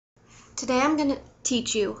Today I'm going to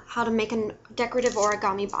teach you how to make a decorative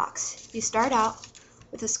origami box. You start out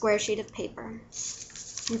with a square sheet of paper.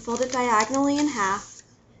 You fold it diagonally in half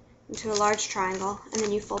into a large triangle, and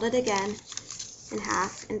then you fold it again in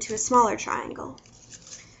half into a smaller triangle.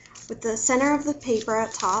 With the center of the paper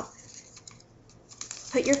at top,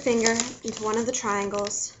 put your finger into one of the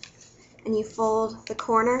triangles and you fold the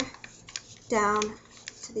corner down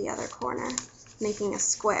to the other corner, making a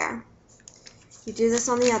square. You do this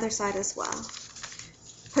on the other side as well.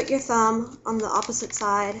 Put your thumb on the opposite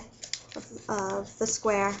side of the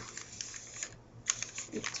square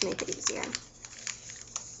to make it easier.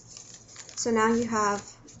 So now you have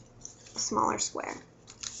a smaller square.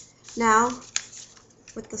 Now,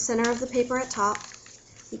 with the center of the paper at top,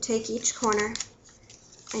 you take each corner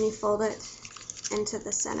and you fold it into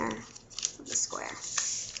the center of the square.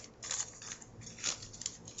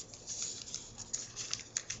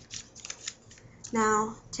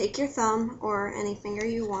 Now, take your thumb or any finger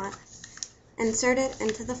you want, insert it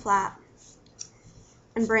into the flap,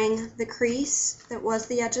 and bring the crease that was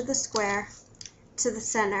the edge of the square to the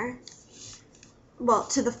center, well,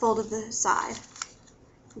 to the fold of the side.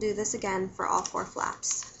 Do this again for all 4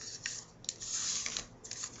 flaps.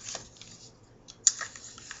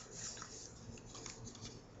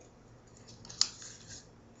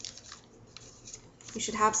 You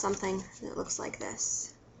should have something that looks like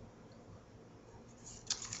this.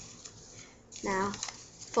 Now,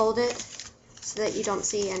 fold it so that you don't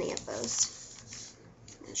see any of those.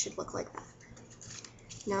 It should look like that.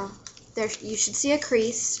 Now, you should see a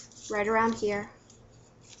crease right around here.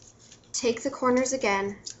 Take the corners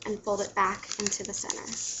again and fold it back into the center.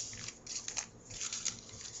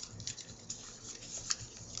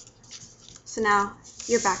 So now,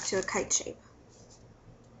 you're back to a kite shape.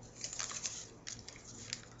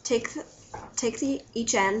 Take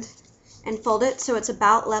each end and fold it so it's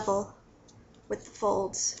about level with the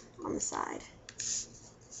folds on the side.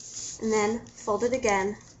 And then fold it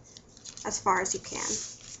again as far as you can.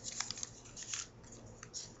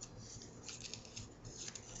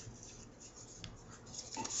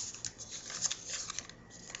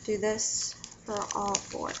 Do this for all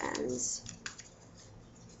 4 ends.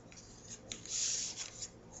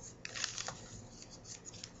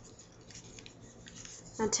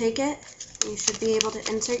 Now take it, and you should be able to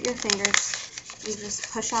insert your fingers and just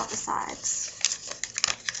push out the sides.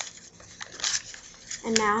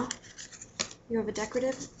 And now you have a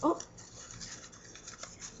decorative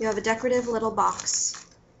little box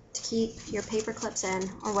to keep your paper clips in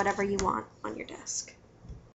or whatever you want on your desk.